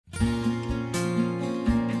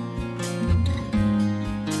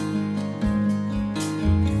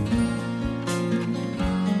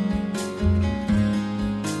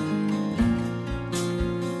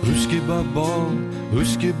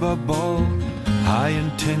Whisky Bard, high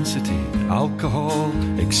intensity, alcohol,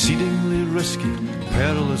 exceedingly risky,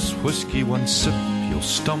 perilous whiskey, one sip, you'll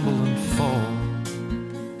stumble and fall.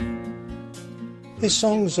 His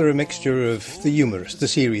songs are a mixture of the humorous, the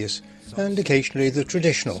serious, and occasionally the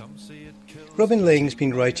traditional. Robin Laing's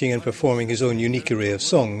been writing and performing his own unique array of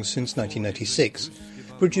songs since 1996,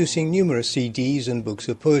 producing numerous CDs and books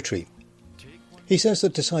of poetry. He says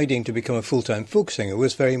that deciding to become a full-time folk singer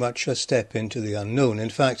was very much a step into the unknown. In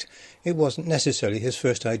fact, it wasn't necessarily his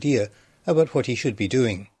first idea about what he should be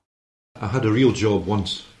doing. I had a real job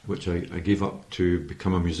once, which I gave up to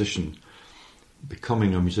become a musician.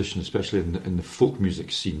 Becoming a musician, especially in the folk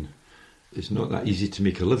music scene, it's not that easy to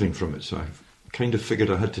make a living from it, so I kind of figured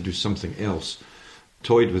I had to do something else.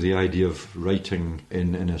 Toyed with the idea of writing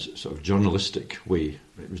in a sort of journalistic way.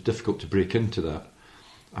 It was difficult to break into that.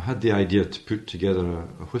 I had the idea to put together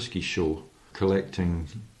a whisky show, collecting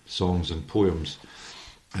songs and poems,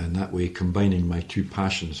 and that way combining my two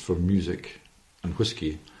passions for music and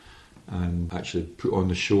whisky, and actually put on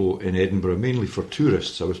the show in Edinburgh, mainly for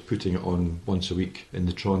tourists. I was putting it on once a week in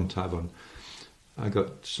the Tron Tavern. I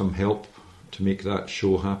got some help to make that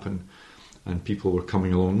show happen, and people were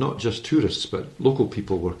coming along, not just tourists, but local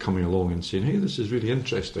people were coming along and saying, hey, this is really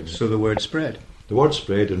interesting. So the word spread? The word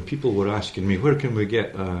spread, and people were asking me, where can we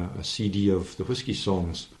get a CD of the whisky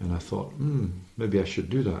songs? And I thought, maybe I should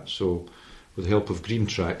do that. So with the help of Green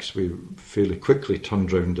Tracks, we fairly quickly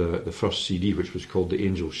turned round the first CD, which was called The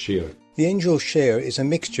Angel's Share. The Angel's Share is a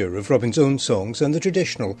mixture of Robin's own songs and the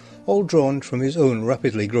traditional, all drawn from his own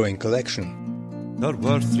rapidly growing collection. There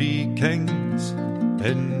were 3 kings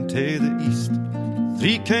into the east,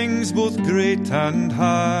 3 kings both great and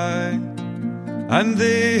high, and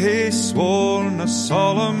they sworn a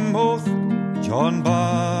solemn oath John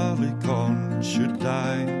Barleycorn should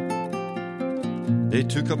die. They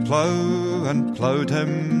took a plough and ploughed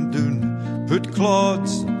him down, put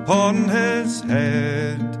clods upon his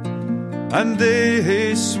head, and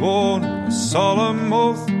they sworn a solemn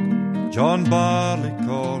oath John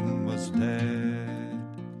Barleycorn was dead.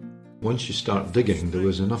 Once you start digging, there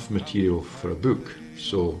was enough material for a book,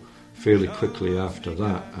 so fairly quickly after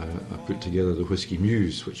that, I put together the Whisky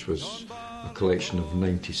Muse, which was a collection of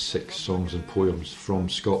 96 songs and poems from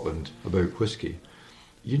Scotland about whisky.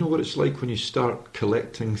 You know what it's like when you start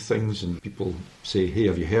collecting things and people say, hey,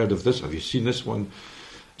 have you heard of this? Have you seen this one?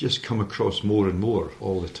 Just come across more and more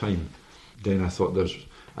all the time. Then I thought there's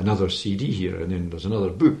another CD here, and then there's another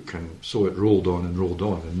book, and so it rolled on and rolled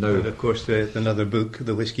on. And now, and of course, another book,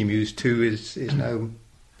 the Whisky Muse 2, is now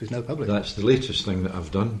public. That's the latest thing that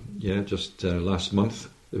I've done, just last month.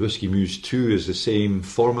 The Whisky Muse 2 is the same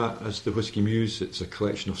format as the Whisky Muse. It's a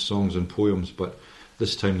collection of songs and poems, but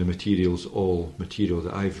this time the material's all material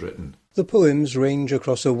that I've written. The poems range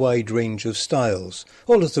across a wide range of styles,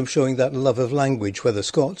 all of them showing that love of language, whether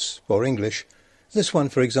Scots or English. This one,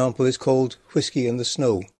 for example, is called Whisky in the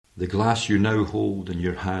Snow. The glass you now hold in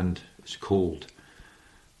your hand is cold,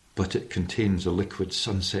 but it contains a liquid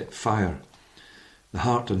sunset fire. The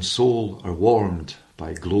heart and soul are warmed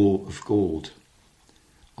by glow of gold.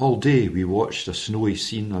 All day we watched a snowy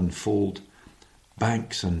scene unfold.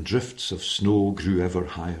 Banks and drifts of snow grew ever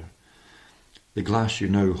higher. The glass you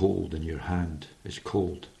now hold in your hand is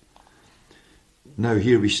cold. Now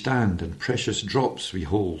here we stand, and precious drops we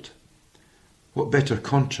hold. What better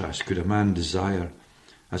contrast could a man desire,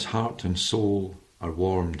 as heart and soul are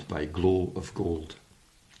warmed by glow of gold?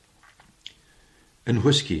 In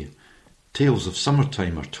whisky, tales of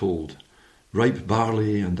summertime are told, ripe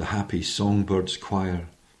barley and the happy songbirds' choir.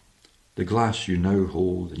 The glass you now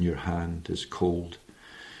hold in your hand is cold.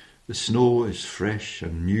 The snow is fresh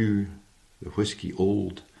and new, the whisky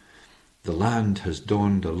old. The land has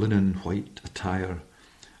donned a linen white attire,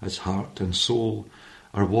 as heart and soul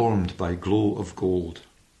are warmed by glow of gold.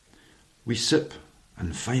 We sip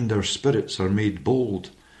and find our spirits are made bold,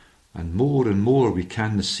 and more we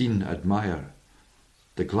can the scene admire.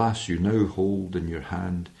 The glass you now hold in your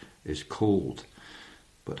hand is cold,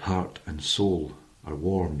 but heart and soul are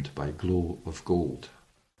warmed by glow of gold.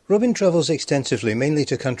 Robin travels extensively, mainly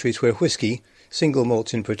to countries where whisky, single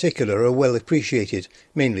malts in particular, are well appreciated,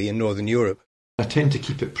 mainly in Northern Europe. I tend to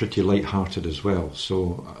keep it pretty light-hearted as well,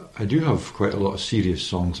 so I do have quite a lot of serious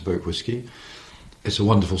songs about whisky. It's a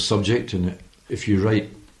wonderful subject, and if you write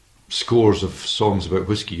scores of songs about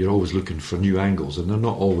whisky, you're always looking for new angles, and they're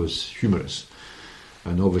not always humorous.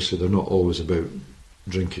 And obviously they're not always about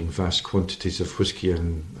drinking vast quantities of whisky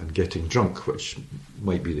and getting drunk, which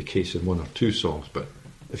might be the case in one or two songs. But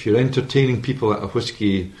if you're entertaining people at a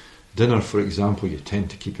whisky dinner, for example, you tend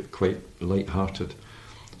to keep it quite light-hearted.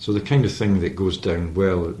 So the kind of thing that goes down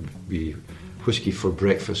well would be whisky for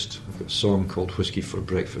breakfast. I've got a song called Whisky for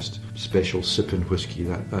Breakfast. Special sipping whisky,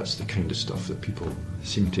 that's the kind of stuff that people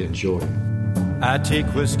seem to enjoy. I take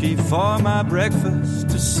whiskey for my breakfast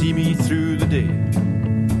to see me through the day.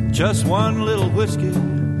 Just one little whiskey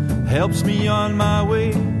helps me on my way.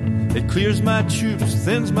 It clears my tubes,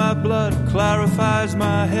 thins my blood, clarifies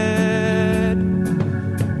my head.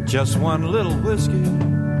 Just one little whiskey,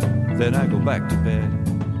 then I go back to bed.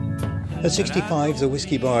 At 65, the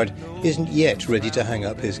Whisky Bard isn't yet ready to hang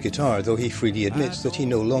up his guitar, though he freely admits that he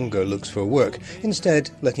no longer looks for work,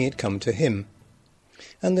 instead letting it come to him.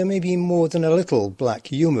 And there may be more than a little black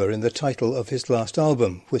humour in the title of his last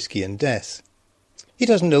album, Whisky and Death. He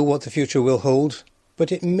doesn't know what the future will hold,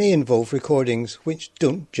 but it may involve recordings which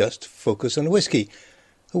don't just focus on whisky.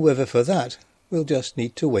 However, for that, we'll just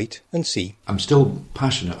need to wait and see. I'm still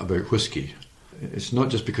passionate about whisky. It's not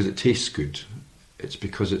just because it tastes good. It's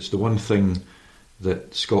because it's the one thing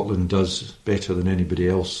that Scotland does better than anybody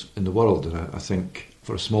else in the world. And I think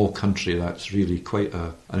for a small country that's really quite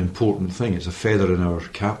an important thing. It's a feather in our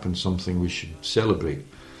cap and something we should celebrate.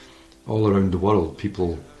 All around the world,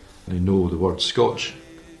 people they know the word Scotch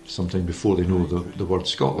sometime before they know the word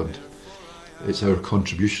Scotland. It's our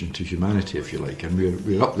contribution to humanity, if you like, and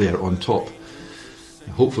we're up there on top.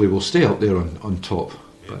 Hopefully we'll stay up there on top,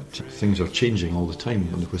 but things are changing all the time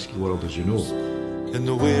in the whisky world, as you know. In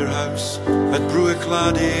the warehouse at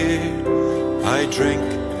Bruichladdich, I drink,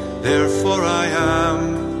 therefore I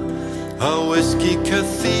am a whisky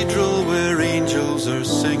cathedral where angels are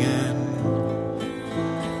singing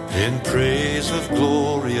in praise of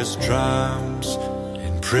glorious drams,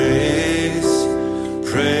 in praise,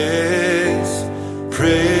 praise,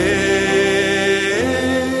 praise,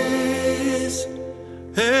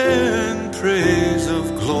 in praise.